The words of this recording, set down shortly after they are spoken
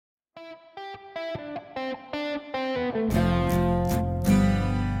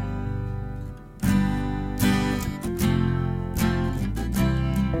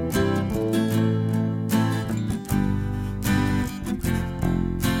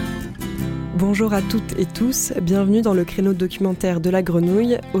Bonjour à toutes et tous, bienvenue dans le créneau documentaire de la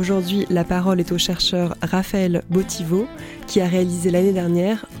Grenouille. Aujourd'hui, la parole est au chercheur Raphaël Botiveau, qui a réalisé l'année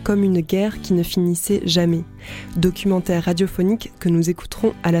dernière « Comme une guerre qui ne finissait jamais », documentaire radiophonique que nous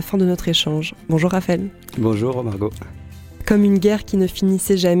écouterons à la fin de notre échange. Bonjour Raphaël. Bonjour Margot. Comme une guerre qui ne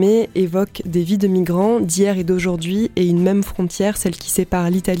finissait jamais évoque des vies de migrants d'hier et d'aujourd'hui et une même frontière, celle qui sépare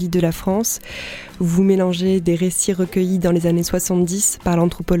l'Italie de la France. Vous mélangez des récits recueillis dans les années 70 par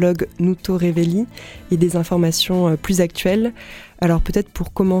l'anthropologue Nuto Revelli et des informations plus actuelles. Alors peut-être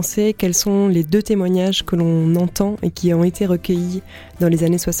pour commencer, quels sont les deux témoignages que l'on entend et qui ont été recueillis dans les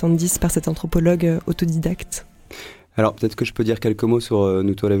années 70 par cet anthropologue autodidacte ? Alors peut-être que je peux dire quelques mots sur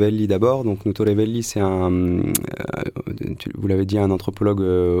Nuto Revelli d'abord. Donc Nuto Revelli, c'est vous l'avez dit, un anthropologue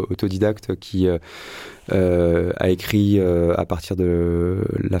autodidacte qui a écrit à partir de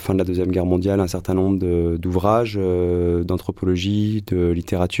la fin de la Deuxième Guerre mondiale un certain nombre d'ouvrages d'anthropologie, de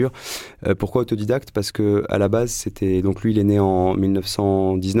littérature. Pourquoi autodidacte ? Parce que à la base, c'était donc lui, il est né en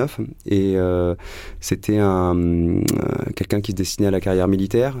 1919 et c'était quelqu'un qui se destinait à la carrière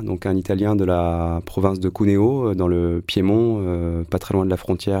militaire, donc un Italien de la province de Cuneo, dans le Piémont, pas très loin de la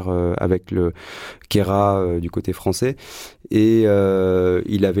frontière avec le Queyras du côté français. Et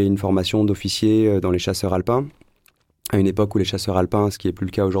il avait une formation d'officier dans les chasseurs alpins, à une époque où les chasseurs alpins, ce qui n'est plus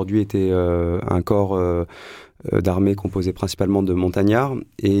le cas aujourd'hui, était un corps d'armée composé principalement de montagnards.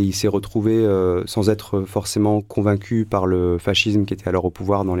 Et il s'est retrouvé, sans être forcément convaincu par le fascisme qui était alors au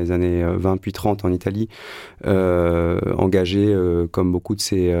pouvoir dans les années 20 puis 30 en Italie, engagé, comme beaucoup de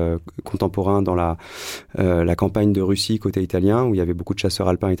ses contemporains, dans la campagne de Russie côté italien, où il y avait beaucoup de chasseurs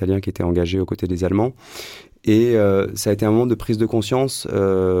alpins italiens qui étaient engagés aux côtés des Allemands. Et ça a été un moment de prise de conscience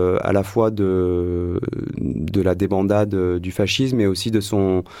à la fois de la débandade du fascisme, mais aussi de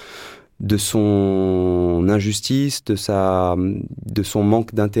son injustice, de son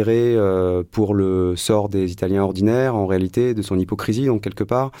manque d'intérêt pour le sort des Italiens ordinaires, en réalité, de son hypocrisie, donc quelque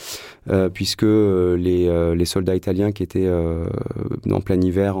part, puisque les soldats italiens qui étaient en plein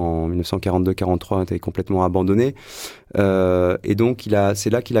hiver en 1942-43 étaient complètement abandonnés. Et donc,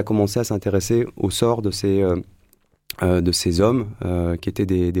 c'est là qu'il a commencé à s'intéresser au sort de ces hommes qui étaient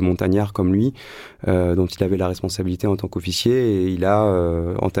des montagnards comme lui, dont il avait la responsabilité en tant qu'officier, et il a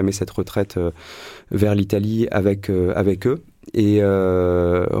entamé cette retraite vers l'Italie avec eux, et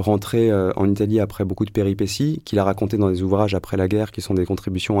rentré en Italie après beaucoup de péripéties qu'il a racontées dans des ouvrages après la guerre, qui sont des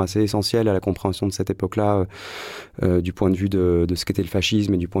contributions assez essentielles à la compréhension de cette époque-là, du point de vue de ce qu'était le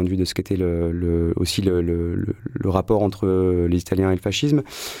fascisme et du point de vue de ce qu'était aussi le rapport entre les Italiens et le fascisme.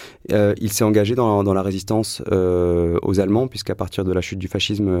 Il s'est engagé dans la résistance aux Allemands, puisqu'à partir de la chute du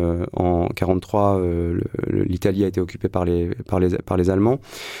fascisme en 1943, l'Italie a été occupée par les Allemands,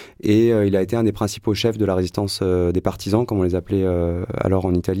 et il a été un des principaux chefs de la résistance des partisans, comme on les appelait alors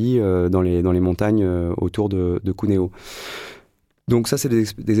en Italie, dans les montagnes autour de Cuneo. Donc ça, c'est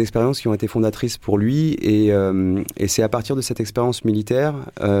des expériences qui ont été fondatrices pour lui, et c'est à partir de cette expérience militaire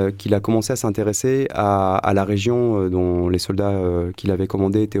qu'il a commencé à s'intéresser à la région dont les soldats qu'il avait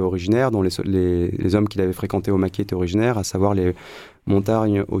commandés étaient originaires, dont les hommes qu'il avait fréquentés au maquis étaient originaires, à savoir les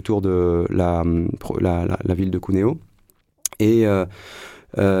montagnes autour de la ville de Cuneo. Et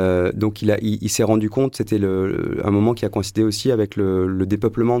donc il s'est rendu compte, c'était un moment qui a coïncidé aussi avec le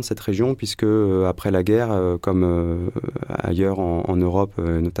dépeuplement de cette région, puisque après la guerre, comme ailleurs en Europe,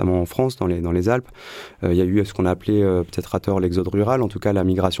 notamment en France, dans les Alpes, il y a eu ce qu'on a appelé peut-être à tort l'exode rural, en tout cas la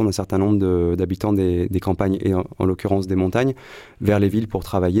migration d'un certain nombre d'habitants des campagnes, et en l'occurrence des montagnes, vers les villes pour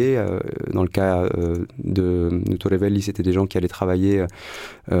travailler. Dans le cas de Nuto Revelli, c'était des gens qui allaient travailler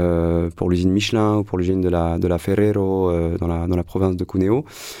pour l'usine Michelin ou pour l'usine de la Ferrero dans la province de Cuneo.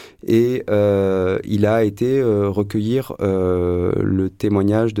 Et il a été recueillir le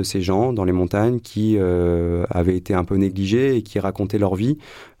témoignage de ces gens dans les montagnes qui avaient été un peu négligés et qui racontaient leur vie.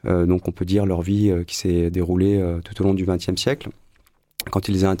 Donc on peut dire leur vie qui s'est déroulée tout au long du XXe siècle. Quand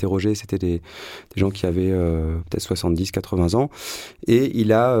il les a interrogés, c'était des gens qui avaient peut-être 70-80 ans. Et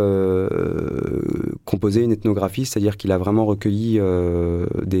il a composé une ethnographie, c'est-à-dire qu'il a vraiment recueilli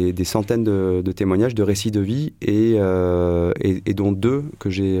des centaines de témoignages, de récits de vie, et dont deux que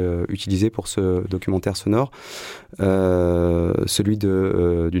j'ai utilisés pour ce documentaire sonore. Celui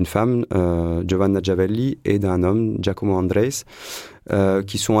d'une femme, Giovanna Giavelli, et d'un homme, Giacomo Andres,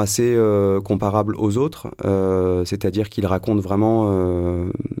 qui sont assez comparables aux autres, c'est-à-dire qu'ils racontent vraiment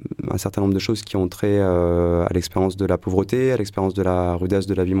un certain nombre de choses qui ont trait à l'expérience de la pauvreté, à l'expérience de la rudesse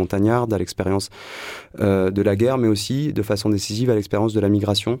de la vie montagnarde, à l'expérience de la guerre, mais aussi de façon décisive à l'expérience de la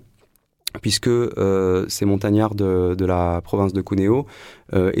migration, puisque ces montagnards de la province de Cuneo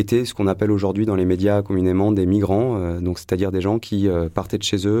étaient ce qu'on appelle aujourd'hui dans les médias communément des migrants, donc c'est-à-dire des gens qui partaient de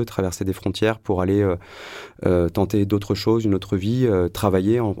chez eux, traversaient des frontières pour aller tenter d'autres choses, une autre vie,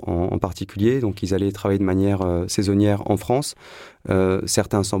 travailler en particulier. Donc ils allaient travailler de manière saisonnière en France.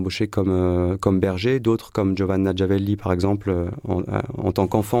 Certains s'embauchaient comme bergers, d'autres comme Giovanna Giavelli par exemple en tant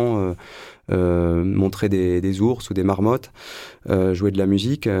qu'enfant montrer des ours ou des marmottes, jouer de la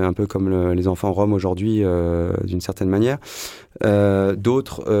musique, un peu comme les enfants roms aujourd'hui d'une certaine manière.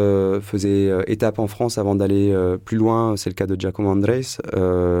 D'autres faisaient étape en France avant d'aller plus loin, c'est le cas de Giacomo Andres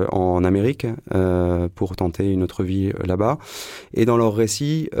en Amérique pour tenter une autre vie là-bas. Et dans leur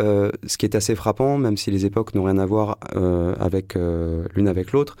récit, ce qui est assez frappant, même si les époques n'ont rien à voir avec l'une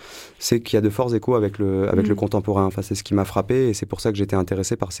avec l'autre, c'est qu'il y a de forts échos avec le contemporain. Enfin, c'est ce qui m'a frappé et c'est pour ça que j'étais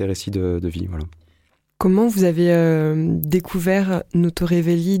intéressé par ces récits de vie. Voilà. Comment vous avez découvert Noto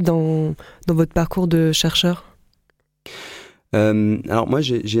Revelli dans votre parcours de chercheur ? Alors moi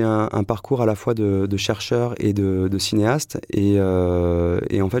j'ai un parcours à la fois de chercheur et de cinéaste et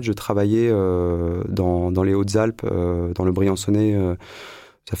en fait je travaillais dans les Hautes-Alpes, dans le Briançonnais.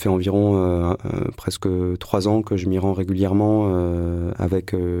 Ça fait environ presque 3 ans que je m'y rends régulièrement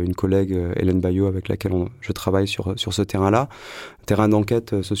avec une collègue, Hélène Bayot, avec laquelle je travaille sur ce terrain-là. Un terrain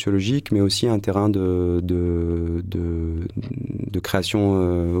d'enquête sociologique, mais aussi un terrain de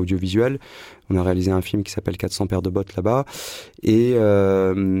création audiovisuelle. On a réalisé un film qui s'appelle 400 paires de bottes là-bas. Et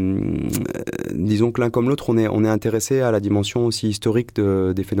disons que l'un comme l'autre, on est intéressé à la dimension aussi historique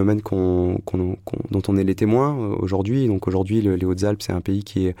des phénomènes dont on est les témoins aujourd'hui. Donc aujourd'hui, les Hautes-Alpes, c'est un pays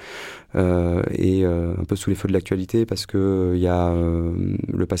qui est un peu sous les feux de l'actualité parce que il y a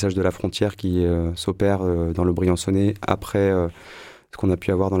le passage de la frontière qui s'opère dans le Briançonnais après ce qu'on a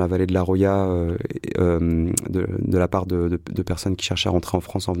pu avoir dans la vallée de la Roya de la part de personnes qui cherchaient à rentrer en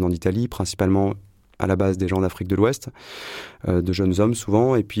France en venant d'Italie, principalement à la base des gens d'Afrique de l'Ouest, de jeunes hommes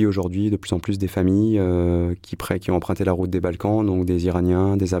souvent, et puis aujourd'hui de plus en plus des familles qui ont emprunté la route des Balkans, donc des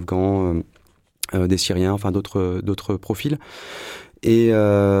Iraniens, des Afghans, des Syriens, enfin d'autres profils. Et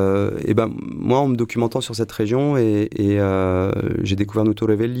ben moi, en me documentant sur cette région, j'ai découvert Noto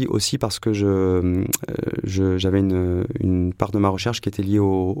Revelli aussi parce que j'avais une part de ma recherche qui était liée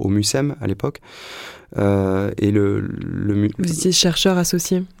au MUSEM à l'époque. Vous étiez chercheur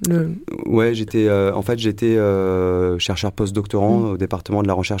associé. Ouais, j'étais chercheur post-doctorant au département de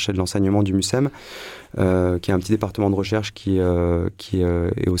la recherche et de l'enseignement du MUSEM, qui est un petit département de recherche qui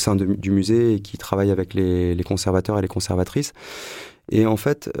est au sein du musée et qui travaille avec les conservateurs et les conservatrices. Et en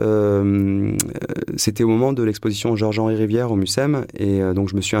fait, c'était au moment de l'exposition Georges-Henri Rivière au MUSEM, et donc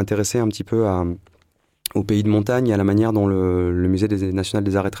je me suis intéressé un petit peu au pays de montagne et à la manière dont le musée national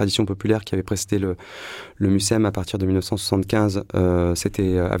des arts et traditions populaires, qui avait précédé le MUSEM à partir de 1975,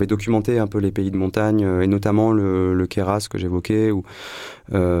 avait documenté un peu les pays de montagne, et notamment le Queyras que j'évoquais, ou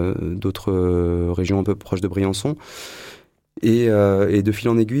d'autres régions un peu proches de Briançon. Et de fil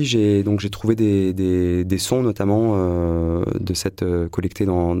en aiguille, j'ai trouvé des sons, notamment collectés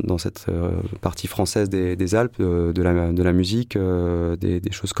dans cette partie française des Alpes, de la musique, des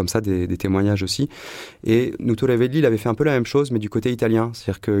choses comme ça, des témoignages aussi. Et Noto Revelli, il avait fait un peu la même chose, mais du côté italien.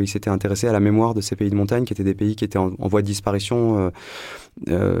 C'est-à-dire qu'il s'était intéressé à la mémoire de ces pays de montagne, qui étaient des pays qui étaient en voie de disparition.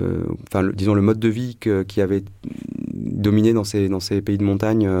 Disons le mode de vie qui avait dominé dans ces pays de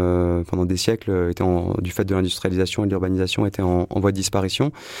montagne pendant des siècles, du fait de l'industrialisation et de l'urbanisation, était en voie de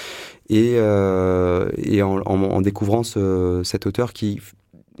disparition. Et en découvrant cet auteur qui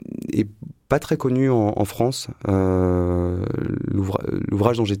est pas très connu en France,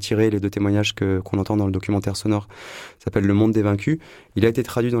 l'ouvrage dont j'ai tiré les 2 témoignages qu'on entend dans le documentaire sonore s'appelle Le Monde des Vaincus. Il a été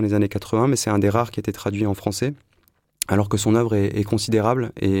traduit dans les années 80, mais c'est un des rares qui a été traduit en français, alors que son œuvre est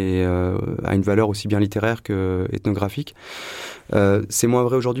considérable et a une valeur aussi bien littéraire que ethnographique. C'est moins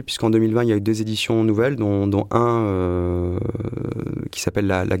vrai aujourd'hui, puisqu'en 2020, il y a eu 2 éditions nouvelles, dont un qui s'appelle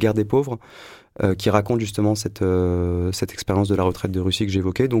La guerre des pauvres, qui raconte justement cette expérience de la retraite de Russie que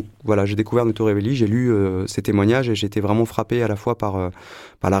j'évoquais. Donc voilà, j'ai découvert Noto Revelli, j'ai lu ces témoignages et j'ai été vraiment frappé à la fois par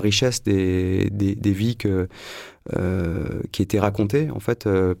la richesse des vies qui étaient racontées en fait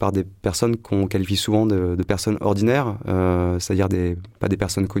par des personnes qu'on qualifie souvent de personnes ordinaires, c'est-à-dire pas des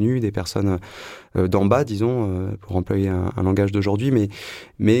personnes connues, des personnes d'en bas, disons, pour employer un langage d'aujourd'hui,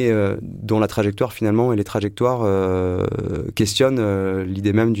 mais dont la trajectoire finalement et les trajectoires questionnent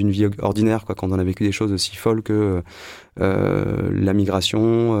l'idée même d'une vie ordinaire, quoi. quand on a vécu des choses aussi folles que la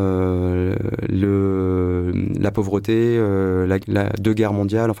migration, la pauvreté, deux guerres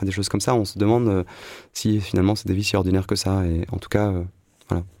mondiales, enfin des choses comme ça. On se demande si finalement c'est des vies si ordinaires que ça. Et en tout cas,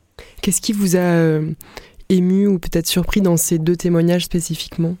 voilà. Qu'est-ce qui vous a ému ou peut-être surpris dans ces 2 témoignages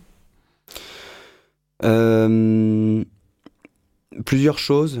spécifiquement ? Plusieurs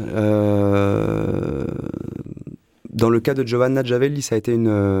choses. Dans le cas de Giovanna Giavelli, ça a été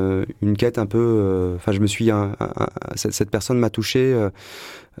une quête un peu... Enfin, je me suis... cette personne m'a touché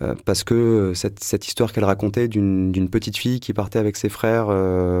parce que cette histoire qu'elle racontait d'une petite fille qui partait avec ses frères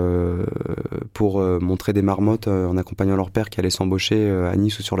pour montrer des marmottes en accompagnant leur père qui allait s'embaucher à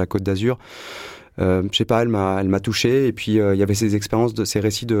Nice ou sur la Côte d'Azur. Je sais pas, elle m'a touché. Et puis il y avait ces expériences, ces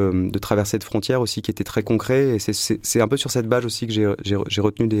récits de traversée de frontières aussi qui étaient très concrets. Et c'est un peu sur cette base aussi que j'ai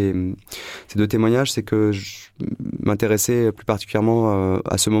retenu ces 2 témoignages, c'est que je m'intéressais plus particulièrement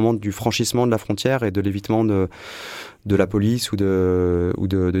à ce moment du franchissement de la frontière et de l'évitement de la police ou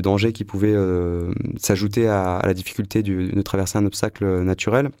de dangers qui pouvaient s'ajouter à la difficulté de traverser un obstacle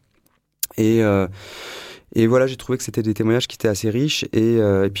naturel. Et voilà, j'ai trouvé que c'était des témoignages qui étaient assez riches. Et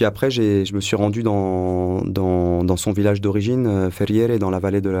puis après, je me suis rendu dans son village d'origine, Ferriere, dans la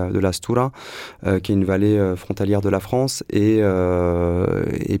vallée de la Stura, qui est une vallée frontalière de la France. Et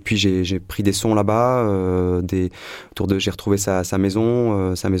puis j'ai pris des sons là-bas. J'ai retrouvé sa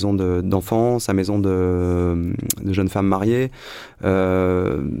maison d'enfants, sa maison de jeunes femmes mariées.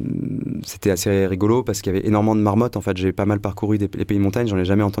 C'était assez rigolo parce qu'il y avait énormément de marmottes. En fait, j'ai pas mal parcouru les pays de montagne. J'en ai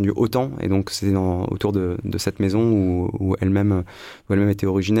jamais entendu autant. Et donc c'était autour de cette maison où elle-même était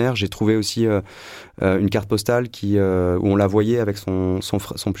originaire. J'ai trouvé aussi une carte postale où on la voyait avec son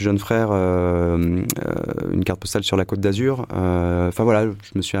plus jeune frère, une carte postale sur la Côte d'Azur. Enfin voilà,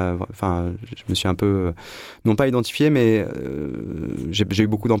 je me suis un peu non pas identifié, mais j'ai eu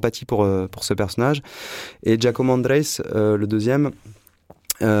beaucoup d'empathie pour ce personnage. Et Giacomo Andres, le deuxième.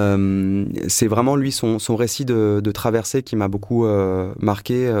 C'est vraiment lui son récit de traversée qui m'a beaucoup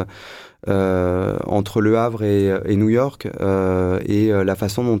marqué entre Le Havre et New York et la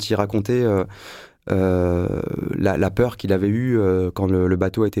façon dont il racontait la peur qu'il avait eue quand le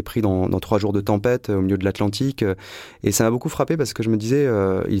bateau a été pris dans 3 jours de tempête au milieu de l'Atlantique. Et ça m'a beaucoup frappé parce que je me disais,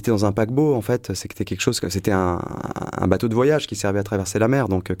 il était dans un paquebot en fait. C'était un bateau de voyage qui servait à traverser la mer,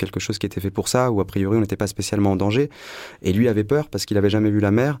 donc quelque chose qui était fait pour ça, où a priori on n'était pas spécialement en danger. Et lui avait peur parce qu'il avait jamais vu la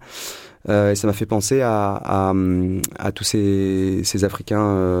mer. Et ça m'a fait penser à tous ces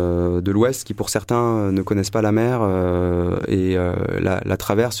Africains de l'Ouest qui, pour certains, ne connaissent pas la mer et la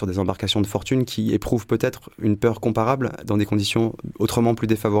traversent sur des embarcations de fortune qui éprouvent peut-être une peur comparable dans des conditions autrement plus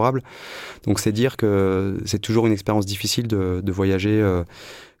défavorables. Donc c'est dire que c'est toujours une expérience difficile de voyager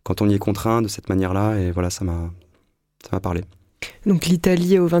quand on y est contraint de cette manière-là. Et voilà, ça m'a parlé. Donc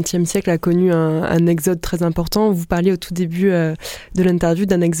l'Italie au XXe siècle a connu un exode très important. Vous parliez au tout début de l'interview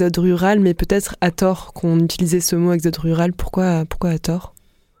d'un exode rural, mais peut-être à tort qu'on utilisait ce mot exode rural. Pourquoi à tort ?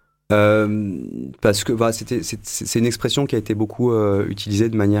 Parce que c'est une expression qui a été beaucoup utilisée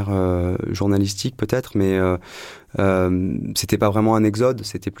de manière journalistique peut-être, mais c'était pas vraiment un exode,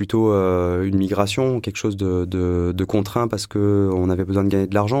 c'était plutôt une migration, quelque chose de contraint parce que on avait besoin de gagner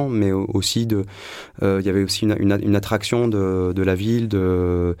de l'argent, mais aussi il y avait aussi une attraction de la ville,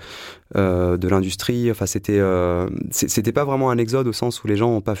 de l'industrie. Enfin, c'était pas vraiment un exode au sens où les gens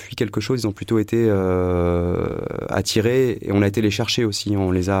ont pas fui quelque chose, ils ont plutôt été attirés et on a été les chercher aussi.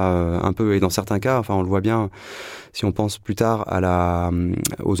 On les a un peu, et dans certains cas, enfin, on le voit bien. Si on pense plus tard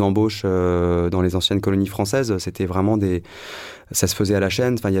aux embauches dans les anciennes colonies françaises, c'était vraiment ça se faisait à la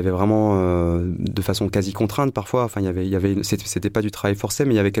chaîne. Enfin, il y avait vraiment de façon quasi contrainte parfois. Enfin, c'était pas du travail forcé,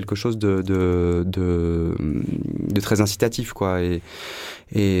 mais il y avait quelque chose de très incitatif, quoi. Et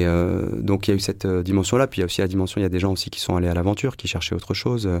donc il y a eu cette dimension-là. Puis il y a aussi la dimension, il y a des gens aussi qui sont allés à l'aventure, qui cherchaient autre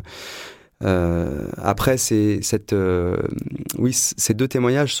chose. Après, ces 2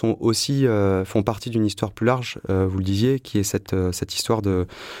 témoignages font partie d'une histoire plus large, vous le disiez, qui est cette histoire de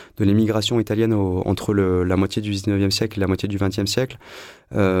l'émigration italienne entre la moitié du 19e siècle et la moitié du 20e siècle.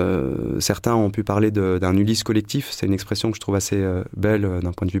 Certains ont pu parler d'un Ulysse collectif, c'est une expression que je trouve assez belle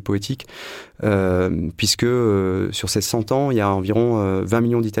d'un point de vue poétique, puisque sur ces 100 ans, il y a environ 20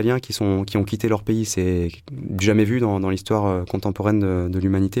 millions d'Italiens qui ont quitté leur pays. C'est jamais vu dans l'histoire contemporaine de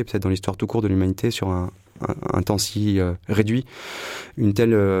l'humanité, peut-être dans l'histoire tout court de l'humanité, sur un temps si réduit, un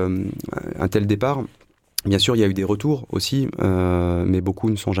tel départ. Bien sûr, il y a eu des retours aussi, mais beaucoup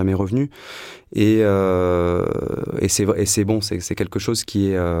ne sont jamais revenus. Et c'est bon, c'est quelque chose qui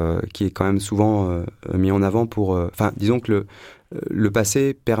est quand même souvent mis en avant pour. Enfin, disons que le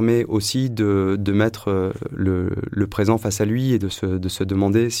passé permet aussi de mettre le présent face à lui et de se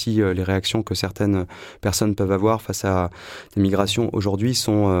demander si les réactions que certaines personnes peuvent avoir face à des migrations aujourd'hui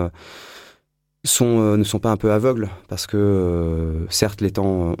ne sont pas un peu aveugles, parce que certes les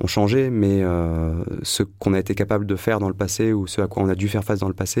temps ont changé, mais ce qu'on a été capable de faire dans le passé ou ce à quoi on a dû faire face dans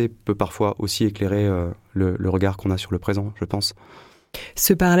le passé peut parfois aussi éclairer le regard qu'on a sur le présent, je pense.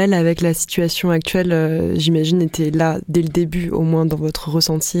 Ce parallèle avec la situation actuelle, j'imagine, était là dès le début, au moins dans votre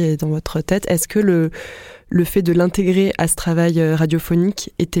ressenti et dans votre tête. Est-ce que le fait de l'intégrer à ce travail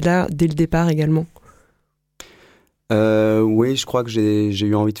radiophonique était là dès le départ également ? Oui, je crois que j'ai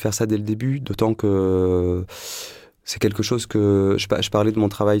eu envie de faire ça dès le début, d'autant que c'est quelque chose que... Je parlais de mon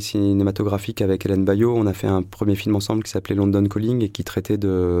travail cinématographique avec Hélène Baillot. On a fait un premier film ensemble qui s'appelait London Calling et qui traitait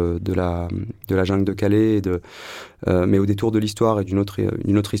de la jungle de Calais, mais au détour de l'histoire et d'une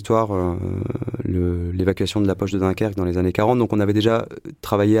autre histoire, l'évacuation de la poche de Dunkerque dans les années 40. Donc on avait déjà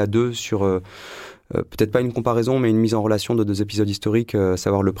travaillé à deux sur... peut-être pas une comparaison, mais une mise en relation de deux épisodes historiques, à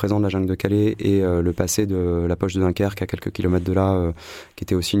savoir le présent de la jungle de Calais et le passé de la poche de Dunkerque à quelques kilomètres de là, qui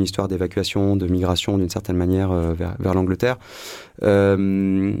était aussi une histoire d'évacuation, de migration d'une certaine manière vers l'Angleterre.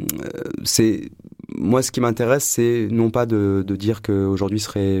 Moi, ce qui m'intéresse, c'est non pas de dire qu'aujourd'hui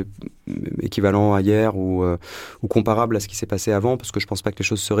serait équivalent à hier ou comparable à ce qui s'est passé avant, parce que je pense pas que les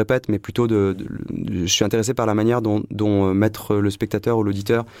choses se répètent, mais plutôt je suis intéressé par la manière dont mettre le spectateur ou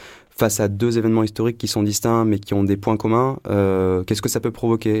l'auditeur face à deux événements historiques qui sont distincts mais qui ont des points communs, qu'est-ce que ça peut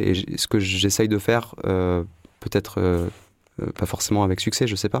provoquer ? Et ce que j'essaye de faire, peut-être pas forcément avec succès,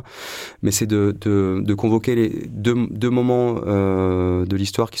 je sais pas, mais c'est de convoquer les deux moments de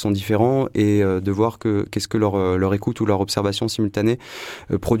l'histoire qui sont différents et de voir qu'est-ce que leur écoute ou leur observation simultanée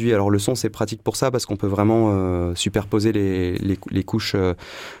produit. Alors le son, c'est pratique pour ça parce qu'on peut vraiment superposer les couches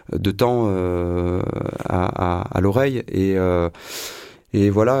de temps à l'oreille et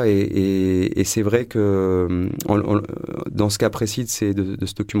voilà, et c'est vrai que dans ce cas précis de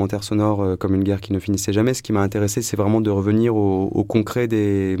ce documentaire sonore Comme une guerre qui ne finissait jamais, ce qui m'a intéressé, c'est vraiment de revenir au concret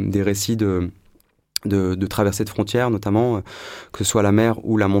des récits de traversée de frontières, notamment, que ce soit la mer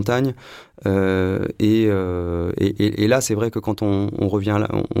ou la montagne. Et là, c'est vrai que quand on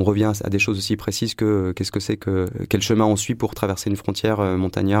revient à des choses aussi précises que quel chemin on suit pour traverser une frontière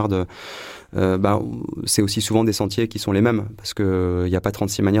montagnarde. C'est aussi souvent des sentiers qui sont les mêmes, parce que il n'y a pas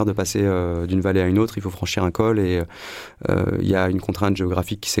 36 manières de passer d'une vallée à une autre. Il faut franchir un col et il y a une contrainte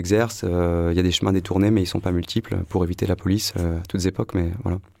géographique qui s'exerce. Il y a des chemins détournés, mais ils sont pas multiples pour éviter la police à toutes époques. Mais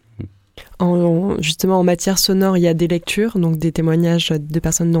voilà. Justement, en matière sonore, il y a des lectures, donc des témoignages de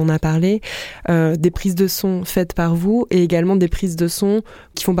personnes dont on a parlé, des prises de son faites par vous et également des prises de son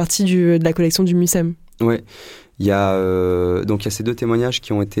qui font partie de la collection du MUSEM. Oui, il y a ces deux témoignages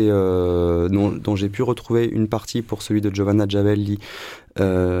qui ont été dont j'ai pu retrouver une partie pour celui de Giovanna Giavelli,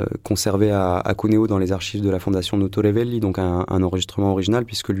 conservé à Cuneo dans les archives de la Fondation Noto Revelli, donc un enregistrement original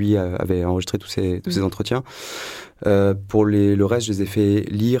puisque lui avait enregistré tous ces entretiens. Pour le reste, je les ai fait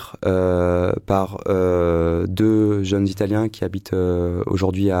lire par deux jeunes Italiens qui habitent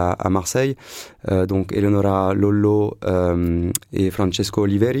aujourd'hui à Marseille, donc Eleonora Lollo et Francesco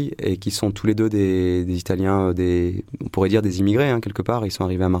Oliveri, et qui sont tous les deux des Italiens, on pourrait dire des immigrés, hein, quelque part. Ils sont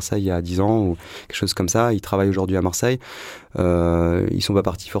arrivés à Marseille il y a 10 ans ou quelque chose comme ça. Ils travaillent aujourd'hui à Marseille. Ils sont pas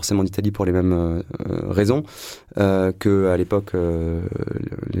partis forcément d'Italie pour les mêmes raisons que à l'époque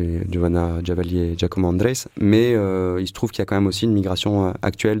les Giovanna Giavelli et Giacomo Andres, mais il se trouve qu'il y a quand même aussi une migration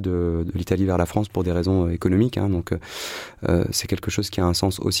actuelle de l'Italie vers la France pour des raisons économiques, hein, donc c'est quelque chose qui a un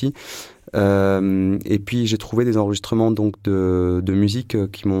sens aussi. Et puis j'ai trouvé des enregistrements donc de musique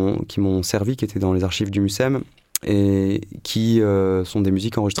qui m'ont servi, qui étaient dans les archives du MUSEM, et qui sont des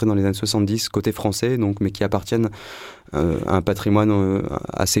musiques enregistrées dans les années 70 côté français, donc, mais qui appartiennent à un patrimoine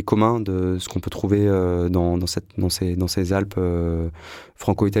assez commun de ce qu'on peut trouver dans ces Alpes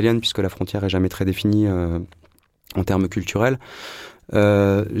franco-italiennes, puisque la frontière est jamais très définie en termes culturels.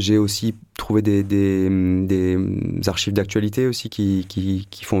 J'ai aussi trouvé des archives d'actualité aussi qui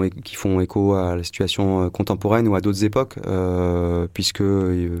font écho à la situation contemporaine ou à d'autres époques, puisque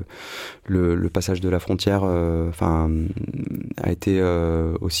le passage de la frontière a été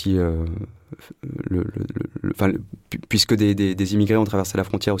aussi puisque des immigrés ont traversé la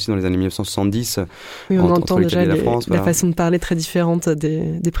frontière aussi dans les années 1970. Oui, on entend déjà la France, la façon de parler très différente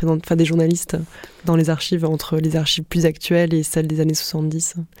des journalistes dans les archives, entre les archives plus actuelles et celles des années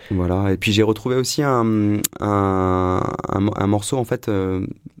 70. Voilà, et puis j'ai retrouvé aussi un morceau en fait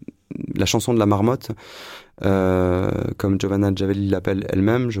la chanson de la marmotte, comme Giovanna Giavelli l'appelle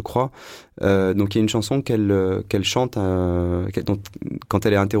elle-même, je crois. Donc il y a une chanson qu'elle chante quand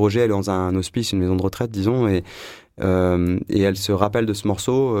elle est interrogée, elle est dans un hospice, une maison de retraite, disons, et elle se rappelle de ce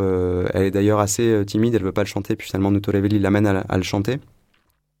morceau. Elle est d'ailleurs assez timide, elle veut pas le chanter, puis finalement Nuto Revelli l'amène à le chanter.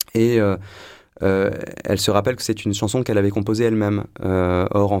 Et elle se rappelle que c'est une chanson qu'elle avait composée elle-même.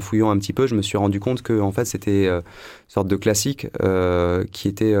 Or, en fouillant un petit peu, je me suis rendu compte que en fait, c'était une sorte de classique qui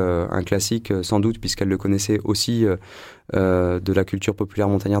était un classique sans doute, puisqu'elle le connaissait aussi de la culture populaire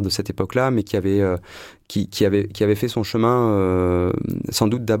montagnarde de cette époque-là, mais qui avait fait son chemin sans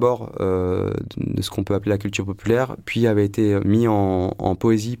doute d'abord de ce qu'on peut appeler la culture populaire, puis avait été mis en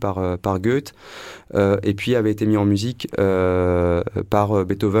poésie par Goethe, et puis avait été mis en musique par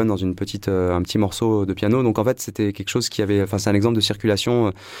Beethoven dans un petit morceau de piano. Donc en fait, c'était quelque chose c'est un exemple de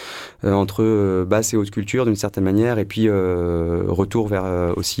circulation entre basse et haute culture d'une certaine manière, et puis retour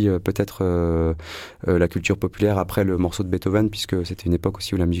vers aussi peut-être la culture populaire après le morceau de Beethoven, puisque c'était une époque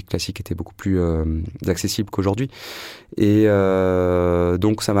aussi où la musique classique était beaucoup plus accessible qu'aujourd'hui. Et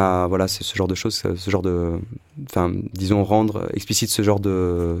donc ça m'a, c'est ce genre de choses, disons rendre explicite ce genre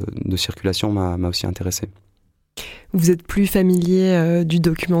de circulation m'a aussi intéressé. Vous êtes plus familier du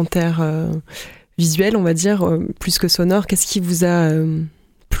documentaire visuel, on va dire, plus que sonore. Qu'est-ce qui vous a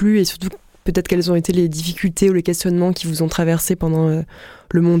plu, et surtout peut-être quelles ont été les difficultés ou les questionnements qui vous ont traversé pendant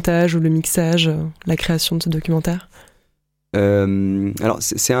le montage ou le mixage, la création de ce documentaire ? Alors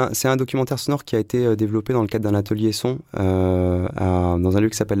c'est un documentaire sonore qui a été développé dans le cadre d'un atelier son dans un lieu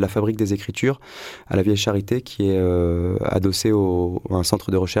qui s'appelle la Fabrique des Écritures à la Vieille Charité, qui est adossé à un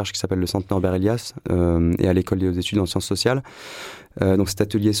centre de recherche qui s'appelle le Centre Norbert Elias et à l'école des études en sciences sociales. Donc cet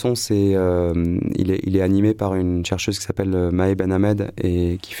atelier son, il est animé par une chercheuse qui s'appelle Maë Ben Ahmed,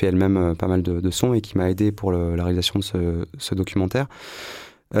 et qui fait elle-même pas mal de sons, et qui m'a aidé pour la réalisation de ce documentaire.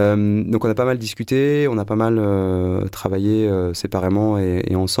 Donc on a pas mal discuté, on a pas mal travaillé séparément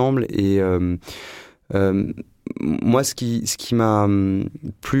et ensemble, et moi ce qui m'a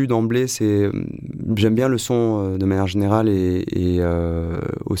plu d'emblée, c'est j'aime bien le son de manière générale, et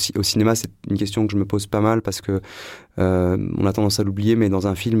aussi au cinéma c'est une question que je me pose pas mal, parce que on a tendance à l'oublier, mais dans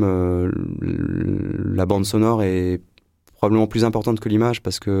un film la bande sonore est probablement plus importante que l'image,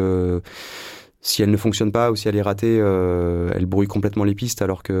 parce que si elle ne fonctionne pas ou si elle est ratée, elle brouille complètement les pistes,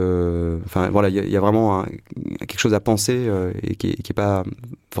 alors que, il y a vraiment quelque chose à penser et qui est pas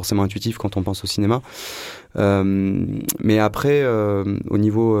forcément intuitif quand on pense au cinéma. Mais après, au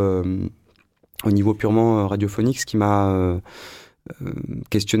niveau purement radiophonique, ce qui m'a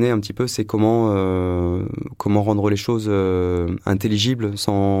questionner un petit peu, c'est comment rendre les choses intelligibles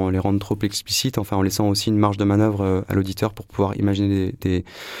sans les rendre trop explicites, enfin en laissant aussi une marge de manœuvre à l'auditeur pour pouvoir imaginer des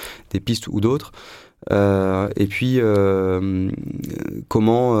pistes ou d'autres. Et puis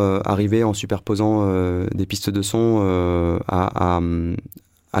comment arriver en superposant des pistes de son à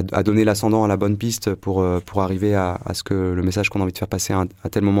donner l'ascendant à la bonne piste pour arriver à ce que le message qu'on a envie de faire passer à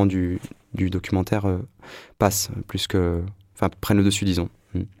tel moment du documentaire passe, prenne le dessus, disons.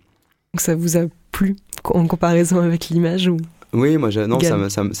 Donc ça vous a plu en comparaison avec l'image ou... Oui, moi ça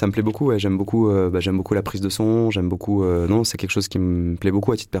me plaît beaucoup. Ouais. J'aime beaucoup la prise de son. J'aime beaucoup. Non, c'est quelque chose qui me plaît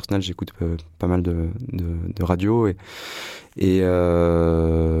beaucoup à titre personnel. J'écoute pas mal de radio et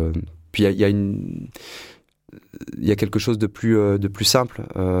puis il y a quelque chose de plus simple,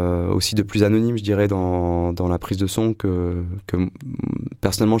 aussi de plus anonyme, je dirais, dans la prise de son que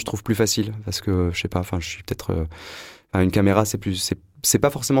personnellement je trouve plus facile, parce que je sais pas. Enfin, je suis peut-être une caméra, c'est pas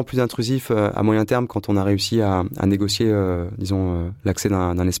forcément plus intrusif à moyen terme quand on a réussi à négocier, disons, l'accès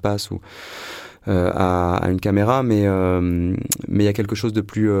d'un espace ou à une caméra, mais il y a quelque chose de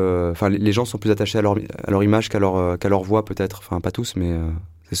plus... les gens sont plus attachés à leur image qu'à leur voix, peut-être. Enfin, pas tous, mais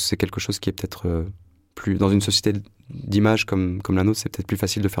c'est quelque chose qui est peut-être plus... Dans une société d'image comme la nôtre, c'est peut-être plus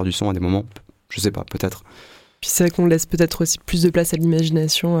facile de faire du son à des moments. Je sais pas, peut-être. Puis c'est vrai qu'on laisse peut-être aussi plus de place à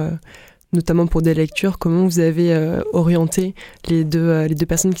l'imagination, notamment pour des lectures. Comment vous avez orienté les deux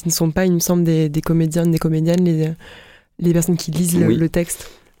personnes qui ne sont pas, il me semble, des comédiens, des comédiennes, les personnes qui lisent le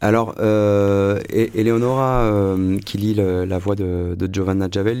texte? Alors, Eleonora, qui lit la voix de Giovanna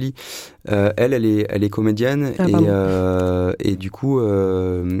Giavelli, elle est comédienne, et du coup,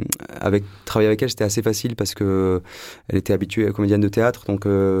 travailler avec elle, c'était assez facile, parce que elle était habituée, comédienne de théâtre, donc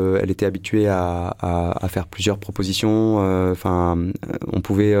elle était habituée à faire plusieurs propositions. On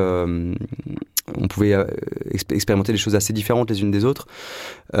pouvait on pouvait expérimenter des choses assez différentes les unes des autres.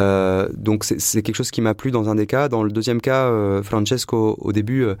 Donc c'est quelque chose qui m'a plu dans un des cas. Dans le deuxième cas, Francesco, au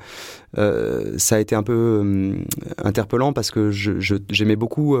début, ça a été un peu interpellant parce que j'aimais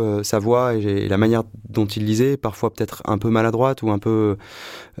beaucoup sa voix et la manière dont il lisait, parfois peut-être un peu maladroite ou un peu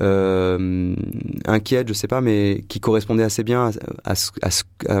inquiète, je sais pas, mais qui correspondait assez bien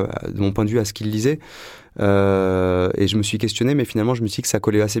de mon point de vue à ce qu'il lisait. Et je me suis questionné, mais finalement je me suis dit que ça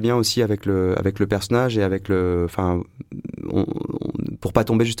collait assez bien aussi avec le personnage et avec pour pas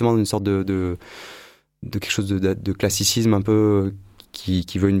tomber justement dans une sorte de quelque chose de classicisme un peu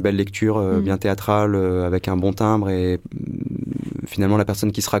qui veut une belle lecture bien théâtrale avec un bon timbre et finalement la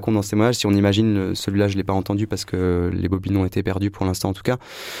personne qui se raconte dans ce témoignage, si on imagine celui-là, je l'ai pas entendu parce que les bobines ont été perdues pour l'instant en tout cas,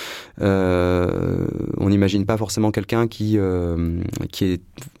 on n'imagine pas forcément quelqu'un qui est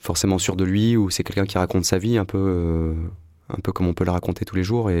forcément sûr de lui, ou c'est quelqu'un qui raconte sa vie un peu comme on peut la raconter tous les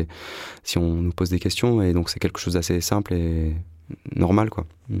jours, et si on nous pose des questions, et donc c'est quelque chose d'assez simple et normal, quoi.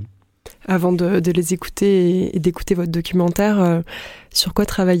 Avant de les écouter et d'écouter votre documentaire, sur quoi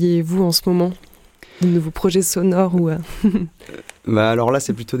travaillez-vous en ce moment ? De nouveaux projets sonores ou alors là,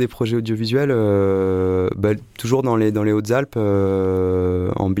 c'est plutôt des projets audiovisuels, toujours dans les Hautes-Alpes,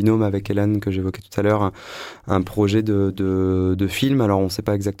 en binôme avec Hélène que j'évoquais tout à l'heure, un projet de film. Alors on ne sait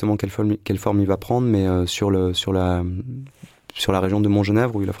pas exactement quelle forme il va prendre, mais sur la région de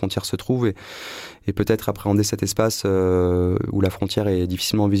Montgenèvre où la frontière se trouve, et peut-être appréhender cet espace où la frontière est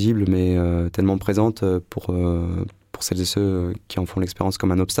difficilement visible mais tellement présente pour celles et ceux qui en font l'expérience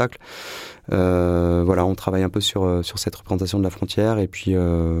comme un obstacle. On travaille un peu sur cette représentation de la frontière, et puis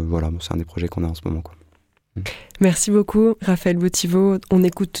c'est un des projets qu'on a en ce moment, quoi. Merci beaucoup, Raphaël Botiveau. On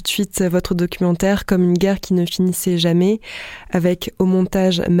écoute tout de suite votre documentaire Comme une guerre qui ne finissait jamais, avec au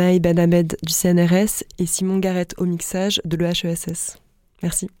montage Maï Ben-Ahmed du CNRS et Simon Garrett au mixage de l'EHESS.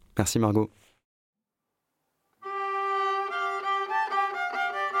 Merci. Merci Margot.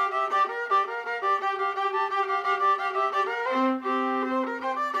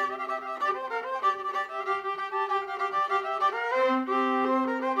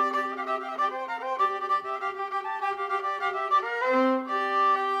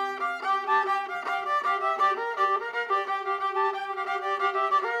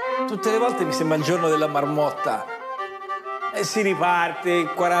 Tutte le volte mi sembra il giorno della marmotta e si riparte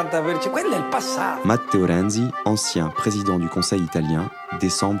 40%. Quello è il passato. Matteo Renzi, ancien président du Conseil italien,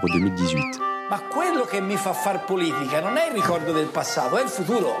 décembre 2018. Ma quello che mi fa far politica non è il ricordo del passato, è il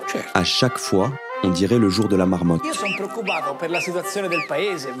futuro. À chaque fois, on dirait le jour de la marmotte. Io sono preoccupato per la situazione del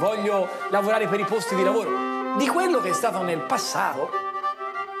paese, voglio lavorare per i posti di lavoro. Di quello che è stato nel passato,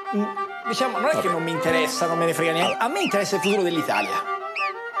 diciamo, non è che non mi interessa, non me ne frega niente. A me interessa il futuro dell'Italia.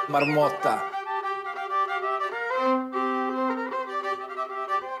 Marmotta.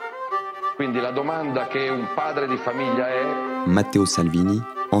 Quindi la domanda che un padre di famiglia è... Matteo Salvini,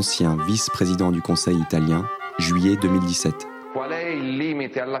 ancien vice-président du Conseil italien, juillet 2017. Qual è il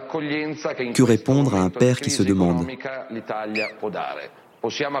limite all'accoglienza che in Que répondre à un père qui se demande: l'Italia può dare?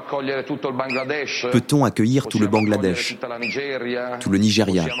 Possiamo accogliere tutto il Bangladesh? Peut-on accueillir tout le Bangladesh, tout le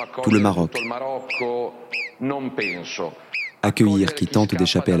Nigeria, tout le Maroc? Non penso. Accueillir qui tente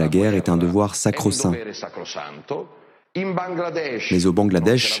d'échapper à la guerre est un devoir sacro-saint. Mais au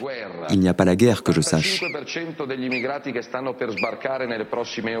Bangladesh, il n'y a pas la guerre que je sache. 5% degli immigrati che stanno per sbarcare nelle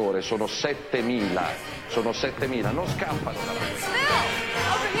prossime ore, sono 7.000, non scappano dalla guerra.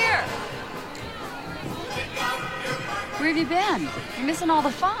 Over here! Where have you been? You're missing all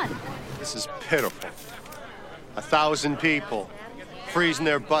the fun. This is pitiful. 1,000 people freezing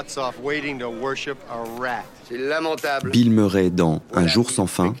their butts off waiting to worship a rat. C'est lamentable. Bill Murray dans Un jour sans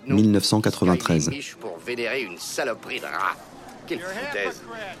fin, 1993. Pour vénérer une saloperie de rat. Quelle foutaise.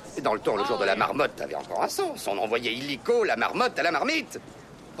 Et dans le temps, le jour de la marmotte avait encore un sens. On envoyait illico la marmotte à la marmite.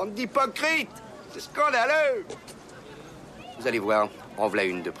 Bande d'hypocrites. C'est scandaleux. Vous allez voir, en voilà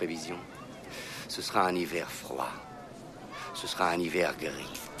une de prévision. Ce sera un hiver froid. Ce sera un hiver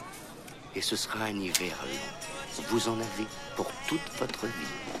gris. Et ce sera un hiver long. Vous en avez pour toute votre vie.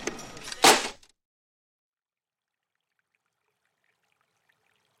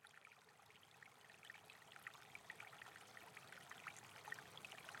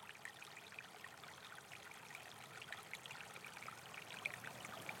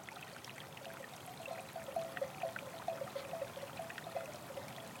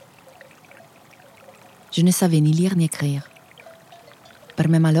 Je ne savais ni lire ni écrire. Par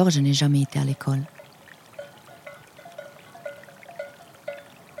mes malheurs, je n'ai jamais été à l'école.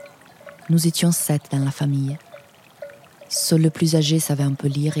 Nous étions 7 dans la famille. Seul le plus âgé savait un peu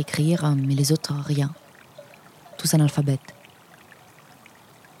lire, écrire, mais les autres, rien. Tous analphabètes.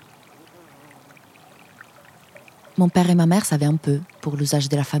 Mon père et ma mère savaient un peu pour l'usage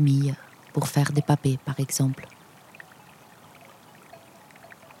de la famille, pour faire des papés, par exemple.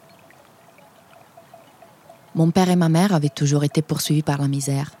 Mon père et ma mère avaient toujours été poursuivis par la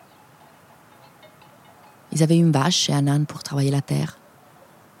misère. Ils avaient une vache et un âne pour travailler la terre.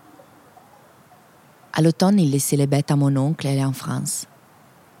 À l'automne, ils laissaient les bêtes à mon oncle et allaient en France.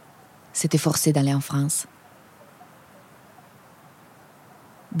 C'était forcé d'aller en France.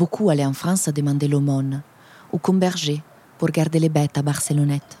 Beaucoup allaient en France demander l'aumône, ou comme berger, pour garder les bêtes à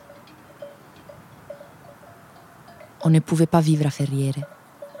Barcelonnette. On ne pouvait pas vivre à Ferrières,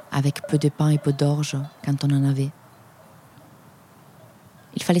 avec peu de pain et peu d'orge quand on en avait.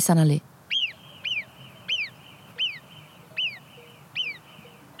 Il fallait s'en aller.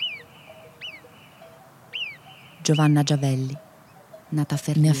 Giovanna Giavelli, nata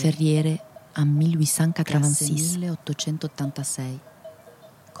a Ferrières en 1886, 1886,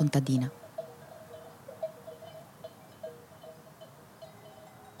 contadina.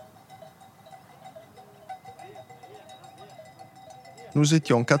 Nous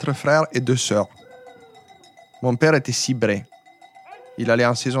étions 4 frères et 2 sœurs. Mon père était cibré. Il allait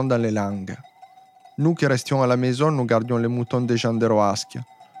en saison dans les langues. Nous qui restions à la maison, nous gardions les moutons des gens de Roasque.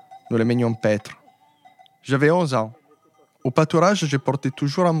 Nous les menions paître. J'avais 11 ans. Au pâturage, je portais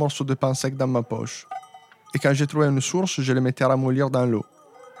toujours un morceau de pain sec dans ma poche. Et quand j'ai trouvé une source, je le mettais à ramollir dans l'eau.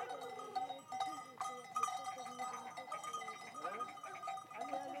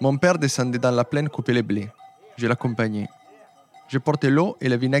 Mon père descendait dans la plaine couper les blés. Je l'accompagnais. Je portais l'eau et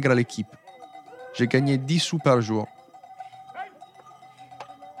le vinaigre à l'équipe. J'ai gagné 10 sous par jour.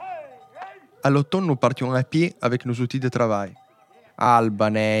 À l'automne, nous partions à pied avec nos outils de travail. Alba,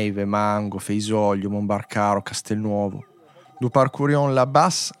 Neive, Mango, Feisoglio, Monbarcaro, Castelnuovo. Nous parcourions la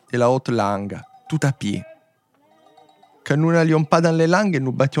basse et la haute langue, tout à pied. Quand nous n'allions pas dans les langues,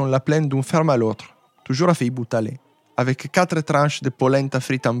 nous battions la plaine d'une ferme à l'autre, toujours à Feiboutale, avec 4 tranches de polenta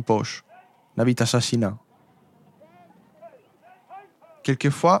frites en poche. Una vita assassinante.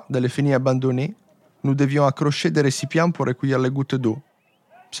 Quelquefois, dans les fenêtres abandonnées, nous devions accrocher des récipients pour recueillir les gouttes d'eau.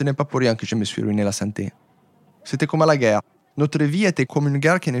 Ce n'est pas pour rien que je me suis ruiné la santé. C'était comme à la guerre. Notre vie était comme une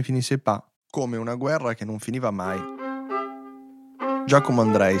guerre qui ne finissait pas, come una guerra che non finiva mai. Giacomo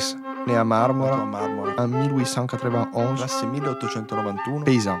Andreis, né à Marmora en 1891, classe 1891,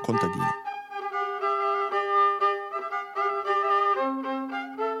 paysan contadino.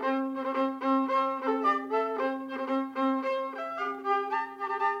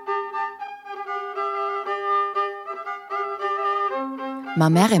 Ma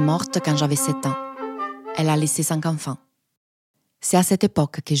mère est morte quand j'avais 7 ans. Elle a laissé 5 enfants. C'est à cette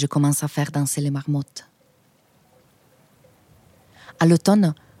époque que je commence à faire danser les marmottes. À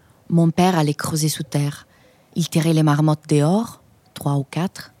l'automne, mon père allait creuser sous terre. Il tirait les marmottes dehors, 3 ou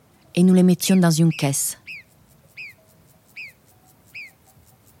 4, et nous les mettions dans une caisse.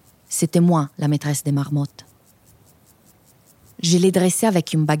 C'était moi, la maîtresse des marmottes. Je les dressais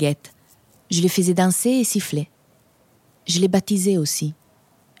avec une baguette. Je les faisais danser et siffler. Je les baptisais aussi.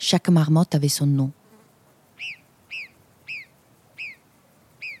 Chaque marmotte avait son nom.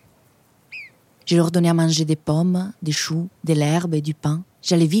 Je leur donnais à manger des pommes, des choux, de l'herbe et du pain.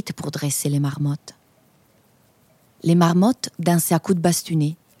 J'allais vite pour dresser les marmottes. Les marmottes dansaient à coups de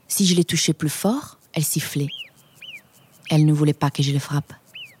bastonnet. Si je les touchais plus fort, elles sifflaient. Elles ne voulaient pas que je les frappe.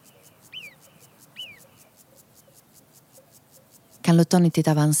 Quand l'automne était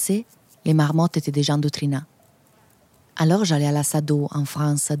avancé, les marmottes étaient déjà endoctrinées. Alors j'allais à la Sado, en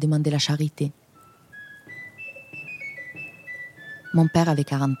France, demander la charité. Mon père avait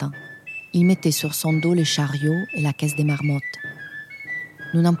 40 ans. Il mettait sur son dos les chariots et la caisse des marmottes.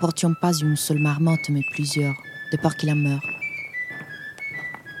 Nous n'emportions pas une seule marmotte, mais plusieurs, de peur qu'il en meure.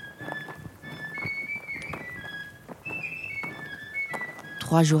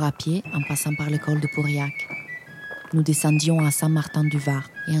 Trois jours à pied, en passant par l'école de Pourriac. Nous descendions à Saint-Martin-du-Var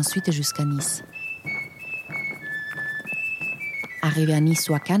et ensuite jusqu'à Nice. Arrivé à Nice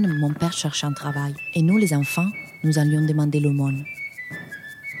ou à Cannes, mon père cherchait un travail. Et nous, les enfants, nous allions demander l'aumône.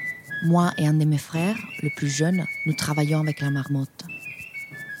 Moi et un de mes frères, le plus jeune, nous travaillions avec la marmotte.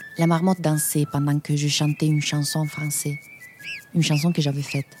 La marmotte dansait pendant que je chantais une chanson en français. Une chanson que j'avais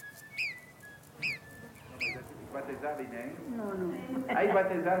faite.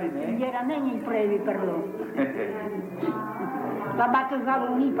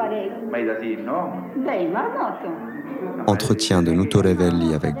 Entretien de Nuto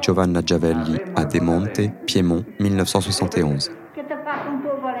Revelli avec Giovanna Giavelli à Demonte, Piémont, 1971.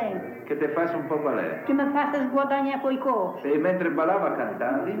 Che te faccia un po' ballet. Che mi faccia sguadagnare coi cosi. E mentre ballava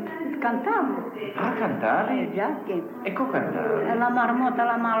cantavi? Cantavo. Ah, cantavi? Già che. E come cantavi? La marmotta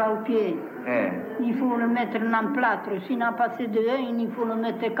la mala au pied. Il faut le mettre dans plâtre. Si n'a pas assez de 1, il faut le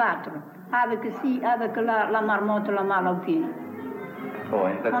mettre 4. Avec la marmotte la mala au pied.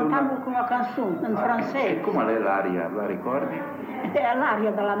 Cantavo con la canzone in francese. E come è l'aria? La ricordi? È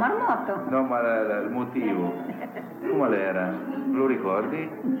l'aria della marmotta. No, ma il motivo. Come era? Lo ricordi?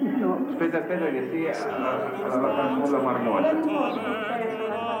 No. Aspetta che sia la marmotta.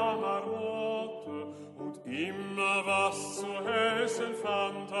 Im Wasser Häsel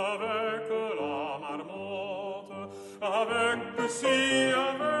fand avec la marmotte, avec si,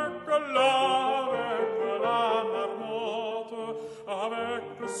 avec la marmotte,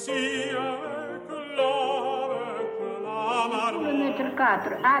 avec si, avec la marmotte. Le mettre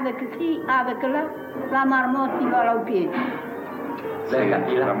 4, avec si, avec la marmotte, il va au pied.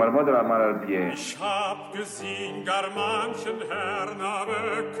 La marmotta la mano al piede. Ich hab gesehen gar manchen Herrn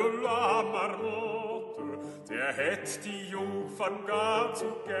avec la marmotte, der hätt die Jungfern gar zu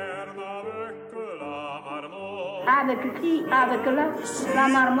gern avec la marmotte. Avec si, avec la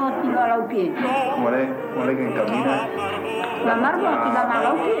marmotte, il va au pied. Come che cammina? La marmotte, il va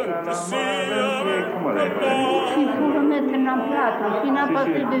au pied. Come lei? Il faut le mettre dans plâtre, s'il n'a pas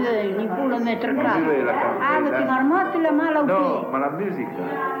assez de 1, il faut le mettre 4. Avec la marmotte, il va au pied. No, ma la musica.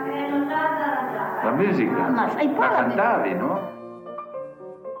 La musica. Ma sai la cantavi, no?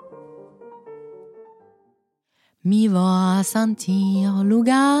 Mi va a sentir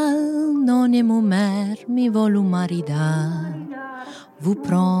lugar, non est mon mère, mi volu maridar. Vous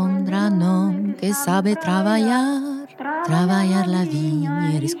prendre un homme que sabe traballar la vigne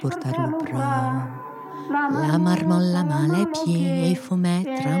et exportar le bras. La marmotte la main les pieds, il faut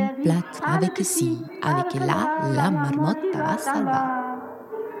mettre un plâtre avec ci, avec là, la marmotte va salvar.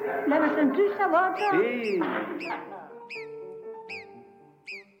 L'avete sentito stavolta? Sì.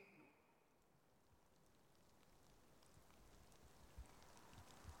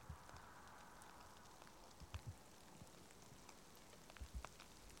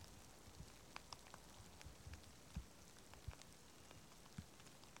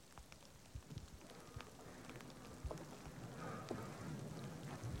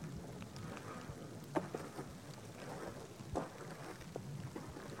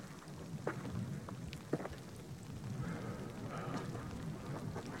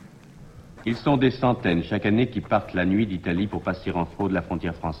 Ils sont des centaines chaque année qui partent la nuit d'Italie pour passer en fraude la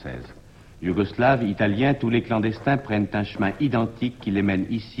frontière française. Yougoslaves, Italiens, tous les clandestins prennent un chemin identique qui les mène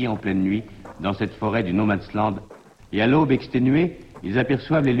ici en pleine nuit, dans cette forêt du No Man's Land. Et à l'aube exténuée, ils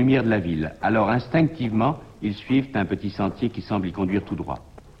aperçoivent les lumières de la ville. Alors instinctivement, ils suivent un petit sentier qui semble y conduire tout droit.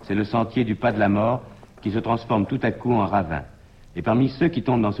 C'est le sentier du pas de la mort qui se transforme tout à coup en ravin. Et parmi ceux qui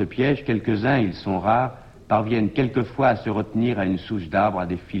tombent dans ce piège, quelques-uns, ils sont rares, parviennent quelquefois à se retenir à une souche d'arbre à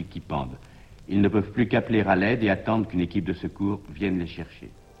des fils qui pendent. Ils ne peuvent plus qu'appeler à l'aide et attendre qu'une équipe de secours vienne les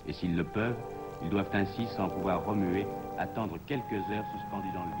chercher. Et s'ils le peuvent, ils doivent ainsi, sans pouvoir remuer, attendre quelques heures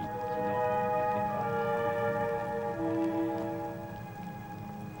suspendus dans le vide.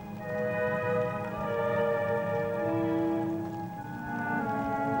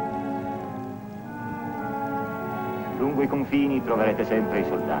 Sinon, Lungo i confini troverete sempre i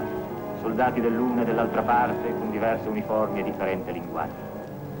soldati. Soldati dell'una e dell'altra parte, con diverse uniformi e differente linguaggio.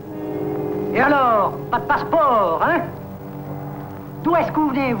 Et alors, pas de passeport, hein? D'où est-ce que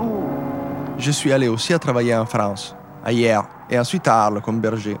vous venez-vous? Je suis allé aussi à travailler en France, à Hier, et ensuite à Arles comme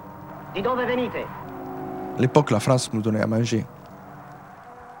berger. Di dove venite? À l'époque, la France nous donnait à manger.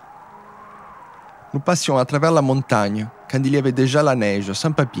 Nous passions à travers la montagne, quand il y avait déjà la neige,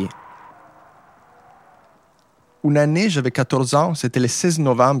 sans papier. Une année, j'avais 14 ans, c'était le 16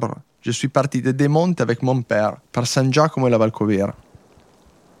 novembre. Je suis parti de Demonte avec mon père, par San Giacomo e la Valcovera.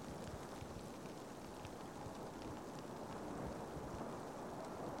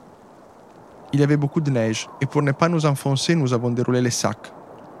 Il y avait beaucoup de neige, et pour ne pas nous enfoncer, nous avons déroulé les sacs.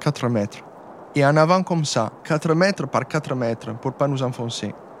 4 mètres. Et en avant comme ça, 4 mètres par 4 mètres, pour ne pas nous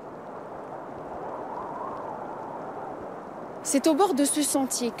enfoncer. C'est au bord de ce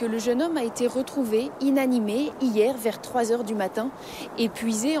sentier que le jeune homme a été retrouvé, inanimé, hier vers 3h du matin.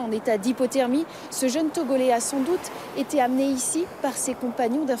 Épuisé, en état d'hypothermie, ce jeune Togolais a sans doute été amené ici par ses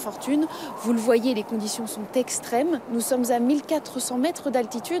compagnons d'infortune. Vous le voyez, les conditions sont extrêmes. Nous sommes à 1400 mètres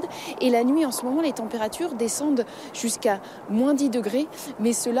d'altitude et la nuit, en ce moment, les températures descendent jusqu'à moins 10 degrés.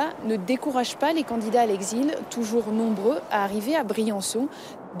 Mais cela ne décourage pas les candidats à l'exil, toujours nombreux à arriver à Briançon.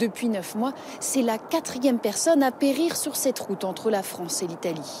 Depuis 9 mois, c'est la 4e personne à périr sur cette route entre la France et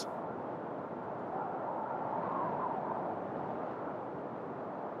l'Italie.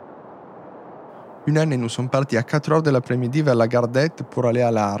 Une année, nous sommes partis à 4 heures de l'après-midi vers la Gardette pour aller à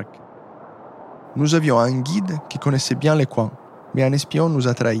l'Arc. Nous avions un guide qui connaissait bien les coins, mais un espion nous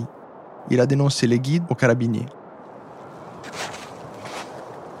a trahis. Il a dénoncé les guides aux carabiniers.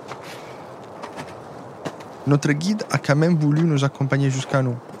 Notre guide a quand même voulu nous accompagner jusqu'à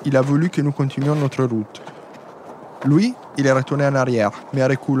nous. Il a voulu que nous continuions notre route. Lui, il est retourné en arrière, mais à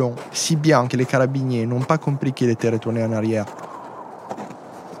reculons, si bien que les carabiniers n'ont pas compris qu'il était retourné en arrière.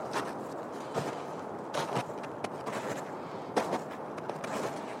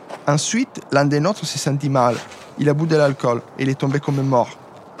 Ensuite, l'un des nôtres s'est senti mal. Il a bu de l'alcool et il est tombé comme mort.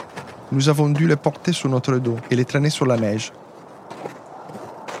 Nous avons dû le porter sur notre dos et le traîner sur la neige.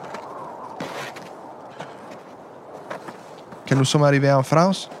 Quand nous sommes arrivés en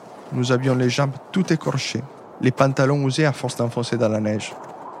France, nous avions les jambes toutes écorchées, les pantalons usés à force d'enfoncer dans la neige.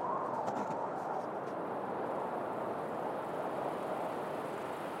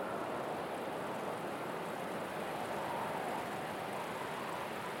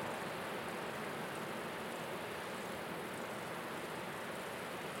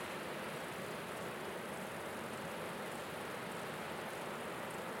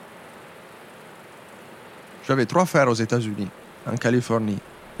 J'avais 3 frères aux États-Unis, en Californie.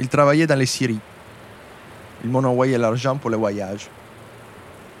 Ils travaillaient dans les scieries. Ils m'ont envoyé l'argent pour le voyage.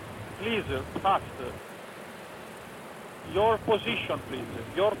 Please, fast. Your position, please.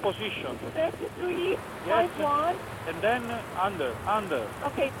 Your position. 33, Yes. 51. And then under.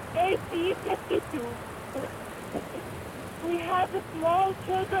 Okay, AC 52. We have the small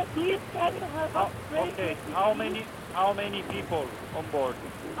children. Please can you have a break? Okay, how many people on board?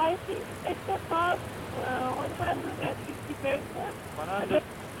 I think it's about 160 persons. 100.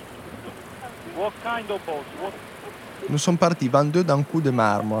 What kind of boat? Nous sommes partis 22 d'un coup de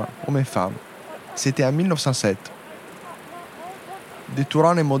marbre, hommes et femmes. C'était en 1907. De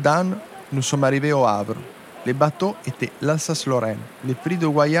Touraine et Modane, nous sommes arrivés au Havre. Les bateaux étaient l'Alsace-Lorraine. Le prix de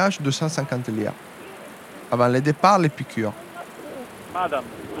voyage, 250 liras. Avant le départ, les piqûres. Madam,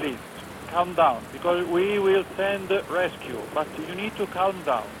 please, calm down, because we will send rescue, but you need to calm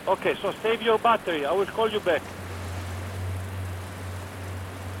down. Okay, so save your battery. I will call you back.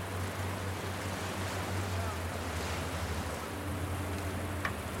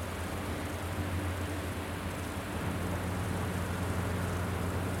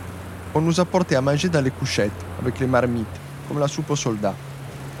 On nous a porté à manger dans les couchettes, avec les marmites, comme la soupe aux soldats.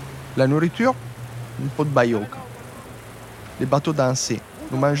 La nourriture, une pot de bayoque. Les bateaux dansaient.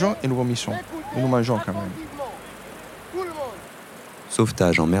 Nous mangeons et nous vomissons. Mais nous mangeons quand même.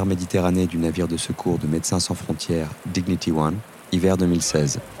 Sauvetage en mer Méditerranée du navire de secours de Médecins sans frontières Dignity One, hiver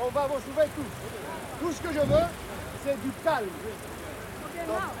 2016. On va vous sauver tous. Tout ce que je veux, c'est du calme.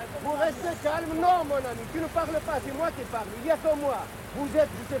 Vous restez calme. Non, mon ami, tu ne parles pas, c'est moi qui parle. Il y a que moi. Vous êtes,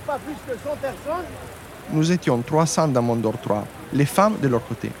 je ne sais pas, plus que 100 personnes. Nous étions 300 dans mon dortoir, les femmes de leur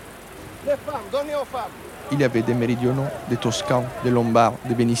côté. Les femmes, donnez aux femmes. Il y avait des méridionaux, des toscans, des lombards,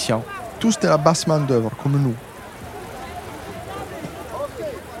 des vénitiens, tous de la basse main-d'œuvre comme nous.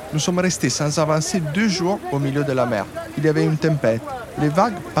 Nous sommes restés sans avancer 2 jours au milieu de la mer. Il y avait une tempête. Les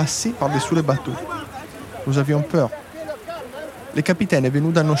vagues passaient par-dessous les bateaux. Nous avions peur. Le capitaine est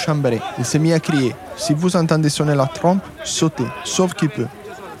venu dans nos chambrées. Il s'est mis à crier. Si vous entendez sonner la trompe, sautez, sauf qui peut.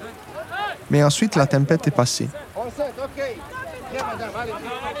 Mais ensuite, la tempête est passée. Enceinte, ok. Viens, madame,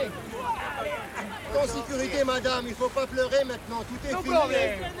 allez. En sécurité, madame, il ne faut pas pleurer maintenant. Tout est fini.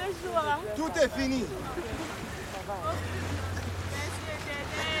 Tout est fini.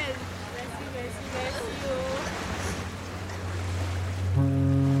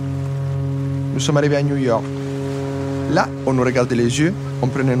 Nous sommes arrivés à New York. Là, on nous regardait les yeux, on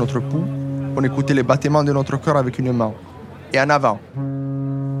prenait notre pouls, on écoutait les battements de notre cœur avec une main. Et en avant.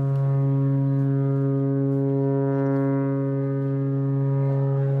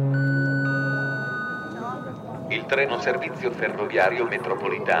 Il treno servizio ferroviario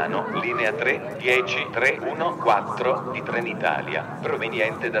metropolitano, linea 3, 10, 3, 1, 4 di Trenitalia,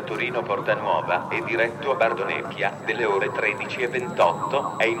 proveniente da Torino Portanuova e diretto a Bardonecchia delle ore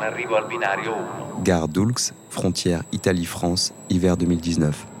 13:28, è in arrivo al binario 1. Gare d'Oulx, frontière Italie-France, hiver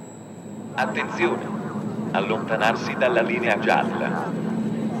 2019. Attenzione, allontanarsi dalla linea gialla.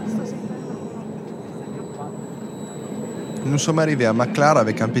 Nous sommes arrivés à Maclar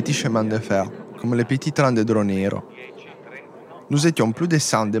avec un petit chemin de fer, comme les petits trains de Dronero. Nous étions plus de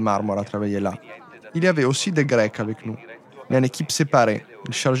 100 de Marmore à travailler là. Il y avait aussi des Grecs avec nous, mais en équipe séparée.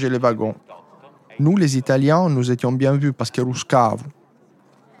 Ils chargeaient les wagons. Nous, les Italiens, nous étions bien vus parce que ruscavent.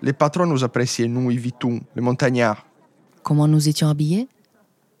 Les patrons nous appréciaient, nous, i vitous, les montagnards. Comment nous étions habillés?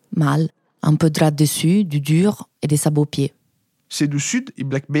 Mal. Un peu de drap dessus, du dur et des sabots pieds. C'est du sud, i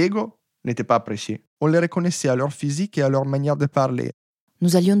black bego, n'étaient pas appréciés. On les reconnaissait à leur physique et à leur manière de parler.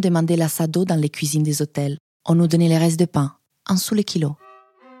 Nous allions demander l'assado dans les cuisines des hôtels. On nous donnait les restes de pain, en sous les kilos.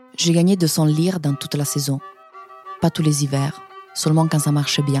 J'ai gagné 200 lire dans toute la saison. Pas tous les hivers, seulement quand ça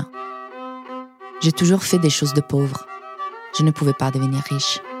marchait bien. J'ai toujours fait des choses de pauvres. Je ne pouvais pas devenir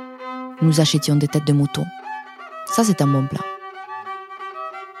riche. Nous achetions des têtes de mouton. Ça, c'est un bon plat.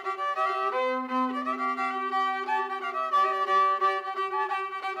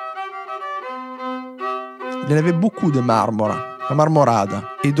 Il y avait beaucoup de marmora, la marmorada,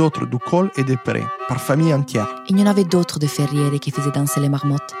 et d'autres du col et des prés, par famille entière. Il y en avait d'autres de ferrières qui faisaient danser les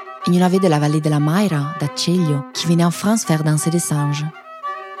marmottes. Il y en avait de la vallée de la Maira, d'Aceglio, qui venaient en France faire danser des singes.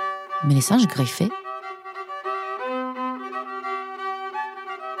 Mais les singes griffaient.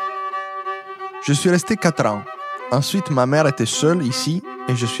 Je suis resté 4 ans. Ensuite, ma mère était seule ici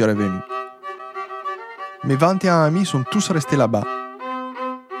et je suis revenu. Mes 21 amis sont tous restés là-bas.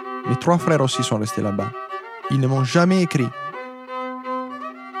 Mes 3 frères aussi sont restés là-bas. Ils ne m'ont jamais écrit.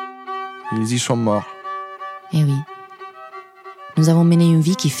 Ils y sont morts. Eh oui. Nous avons mené une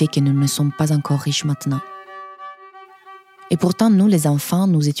vie qui fait que nous ne sommes pas encore riches maintenant. Et pourtant, nous, les enfants,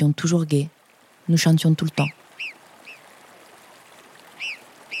 nous étions toujours gais. Nous chantions tout le temps.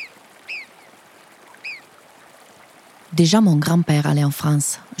 Déjà, mon grand-père allait en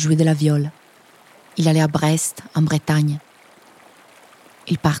France, jouer de la viole. Il allait à Brest, en Bretagne.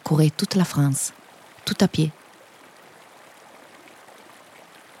 Il parcourait toute la France, tout à pied.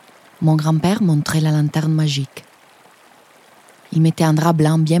 Mon grand-père montrait la lanterne magique. Il mettait un drap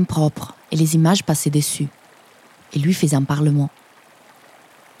blanc bien propre et les images passaient dessus. Et lui faisait un parlement.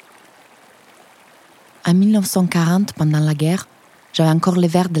 En 1940, pendant la guerre, j'avais encore les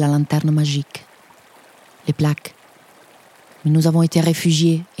verres de la lanterne magique, les plaques. Mais nous avons été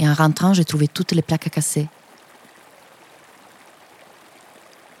réfugiés et en rentrant, j'ai trouvé toutes les plaques cassées.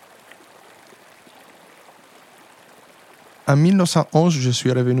 En 1911, je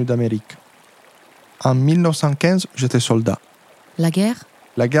suis revenu d'Amérique. En 1915, j'étais soldat. La guerre?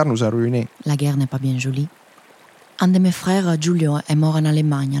 La guerre nous a ruinés. La guerre n'est pas bien jolie. Un de mes frères, Giulio, est mort en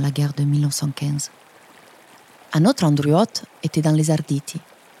Allemagne à la guerre de 1915. Un autre, Andriot, était dans les Arditi.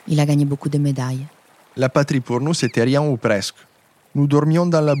 Il a gagné beaucoup de médailles. La patrie pour nous, c'était rien ou presque. Nous dormions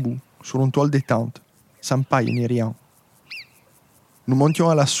dans la boue, sur une toile de tente, sans paille ni rien. Nous montions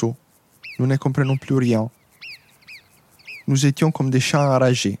à l'assaut. Nous ne comprenions plus rien. Nous étions comme des chats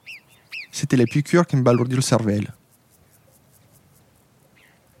enragés. C'était les piqûres qui me balourdaient le cerveau.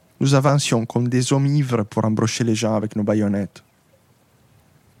 Nous avancions comme des hommes ivres pour embrocher les gens avec nos baïonnettes.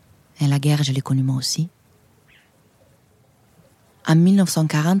 Et la guerre, je l'ai connue moi aussi. En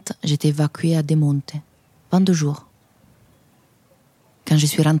 1940, j'étais évacuée à Demonte, 22 jours. Quand je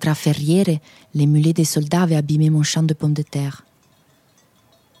suis rentrée à Ferriere, les mulets des soldats avaient abîmé mon champ de pommes de terre.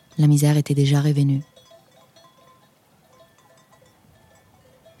 La misère était déjà revenue.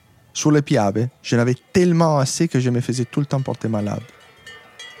 Sur les Piave, je n'avais tellement assez que je me faisais tout le temps porter malade.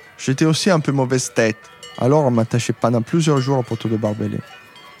 J'étais aussi un peu mauvaise tête, alors on m'attachait pendant plusieurs jours au poteau de barbelé.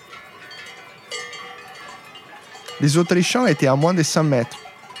 Les Autrichiens étaient à moins de 100 mètres.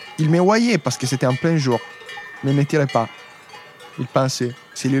 Ils me voyaient parce que c'était en plein jour, mais ils ne tiraient pas. Ils pensaient,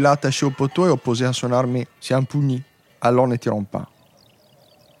 celui-là attaché au poteau et opposé à son armée, c'est un puni, alors ne tirons pas.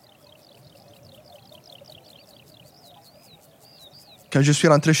 Quand je suis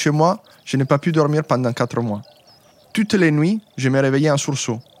rentré chez moi, je n'ai pas pu dormir pendant 4 mois. Toutes les nuits, je me réveillais en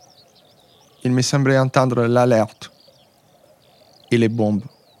sursaut. Il me semblait entendre l'alerte, et les bombes,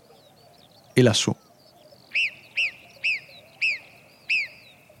 et l'assaut.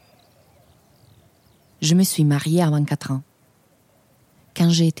 Je me suis mariée à 24 ans. Quand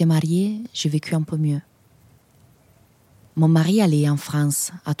j'ai été mariée, j'ai vécu un peu mieux. Mon mari allait en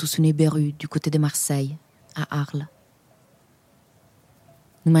France, à Toussouni-Beru, du côté de Marseille, à Arles.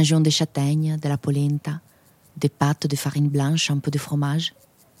 Nous mangions des châtaignes, de la polenta, des pâtes de farine blanche, un peu de fromage.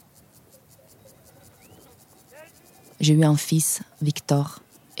 J'ai eu un fils, Victor,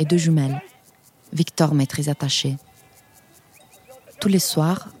 et 2 jumelles. Victor m'est très attaché. Tous les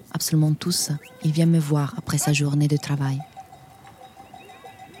soirs, absolument tous, il vient me voir après sa journée de travail.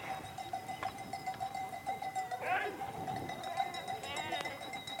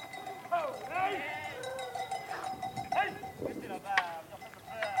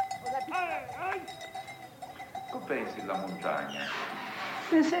 Cosa pensi della montagna?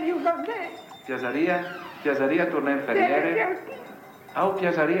 Pensaria vabbè. Piasaria torna in ferriere? O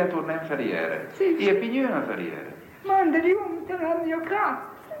piasaria torna in ferriere? Sì. E più una ferriere? Ma andremo alla mia casa.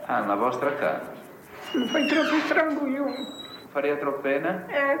 Ah, la vostra casa. Mi fai troppo strango io. Faria troppo pena?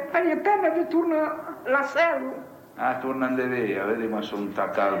 Faria pena di tornare alla sera. Ah, tornando via, vedi ma sono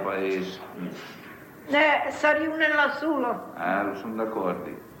attaccato al paese. Saremo nella solo. Ah, lo sono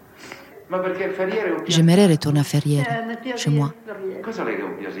d'accordo. Ma perché il Ferriere... J'aimerais retourner à Ferrières, chez moi. Cosa lei che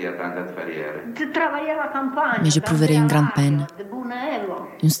un piacere tanto al Ferriere? Mais j'éprouverais une grande peine,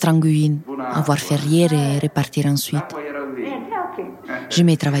 une stranguine, à voir Ferrières et repartir ensuite.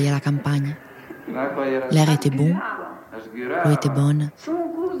 J'aimais travailler à la campagne. L'air était bon, l'eau était bonne.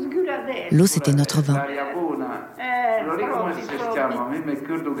 L'eau, c'était notre vin.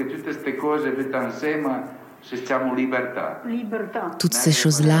 Toutes ces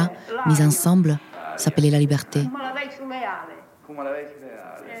choses-là, mises ensemble, s'appelaient la liberté.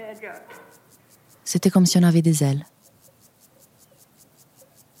 C'était comme si on avait des ailes.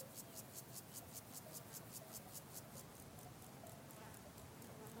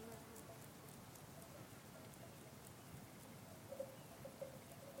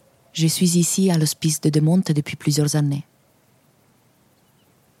 Je suis ici à l'hospice de Demonte depuis plusieurs années.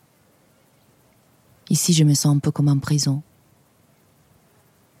 Ici, je me sens un peu comme en prison.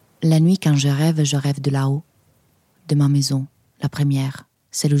 La nuit, quand je rêve de là-haut, de ma maison, la première,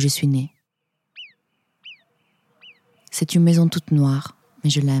 celle où je suis née. C'est une maison toute noire, mais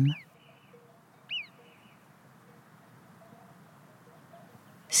je l'aime.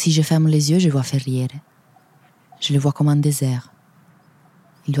 Si je ferme les yeux, je vois Ferriere. Je le vois comme un désert.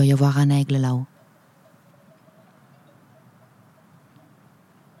 Il doit y avoir un aigle là-haut.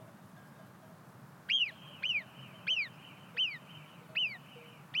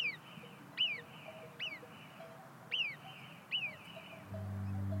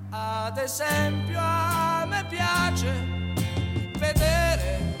 Ad esempio a me piace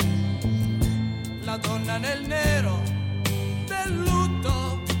vedere la donna nel nero del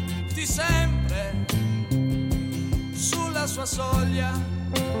lutto di sempre sulla sua soglia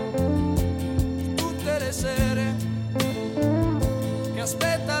tutte le sere che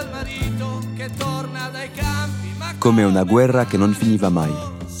aspetta il marito che torna dai campi. Come una guerra che non finiva mai,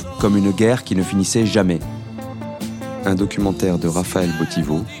 comme une guerre qui ne finissait jamais. Un documentaire de Raphaël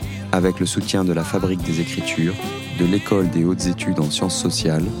Botiveau avec le soutien de la Fabrique des Écritures, de l'École des Hautes Études en Sciences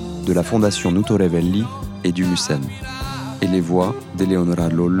Sociales, de la Fondation Nutorevelli et du MUSEM. Et les voix d'Eleonora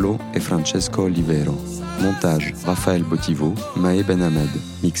Lollo et Francesco Olivero. Montage Raphaël Botiveau, Maë Benhamed.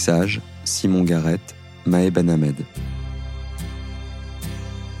 Mixage Simon Garrett, Maë Benhamed.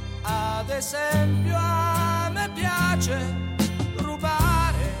 Ad esempio a me piace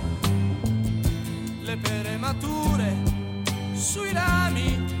rubare le pere mature sui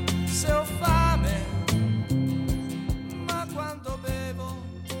rami se ho fatto